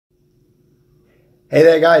Hey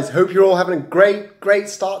there guys, hope you're all having a great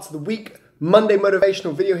start to the week. Monday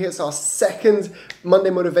motivational video here. It's our second Monday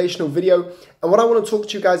motivational video. And what I want to talk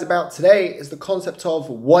to you guys about today is the concept of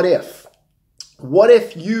what if. What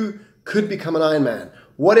if you could become an Ironman?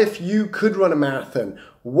 What if you could run a marathon?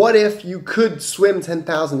 What if you could swim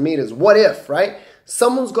 10,000 meters? What if, right?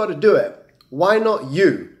 Someone's got to do it. Why not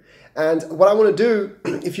you? And what I want to do,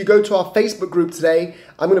 if you go to our Facebook group today,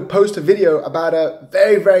 I'm going to post a video about a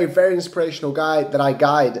very inspirational guy that I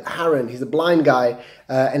guide, Aaron. He's a blind guy,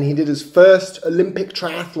 and he did his first Olympic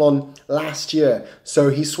triathlon last year. So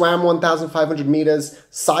he swam 1,500 meters,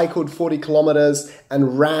 cycled 40 kilometers,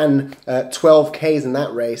 and ran 12 Ks in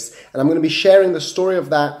that race. And I'm going to be sharing the story of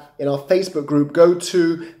that in our Facebook group. Go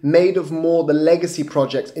to Made of More, the Legacy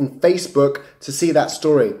Project in Facebook to see that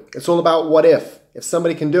story. It's all about what if. If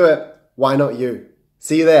somebody can do it, why not you?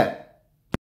 See you there.